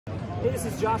Hey, this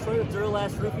is Josh Wright with Duro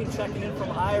Last Roofing, checking in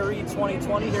from IRE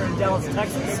 2020 here in Dallas,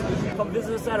 Texas. Come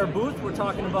visit us at our booth. We're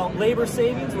talking about labor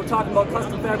savings. We're talking about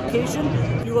custom fabrication.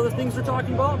 A few other things we're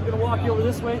talking about. I'm going to walk you over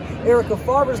this way. Erica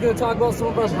Farber is going to talk about some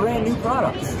of our brand new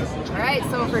products. All right,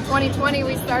 so for 2020,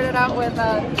 we started out with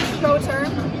a Pro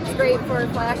Term. It's great for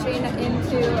flashing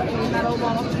into a metal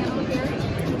wall panel here.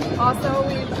 Also,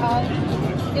 we've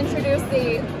introduced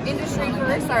the industry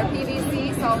first, our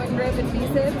PVC solvent grip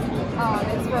adhesive.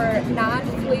 It's for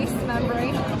non-fleece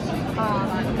membrane.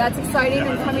 That's exciting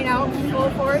and coming out full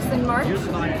force in March.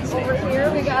 Over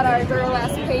here we got our Duro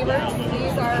Last pavers.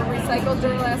 These are recycled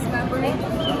Duro Last membrane.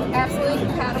 Absolutely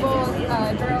compatible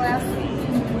with Duro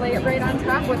Last. Lay it right on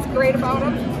top. What's great about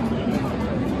them,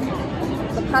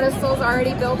 the pedestal's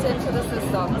already built into the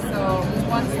system, so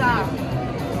one stop.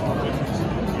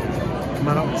 Come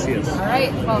on out and see us. All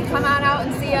right, well, come on out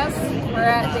and see us. We're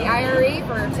at the IRE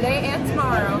for today and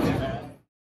tomorrow.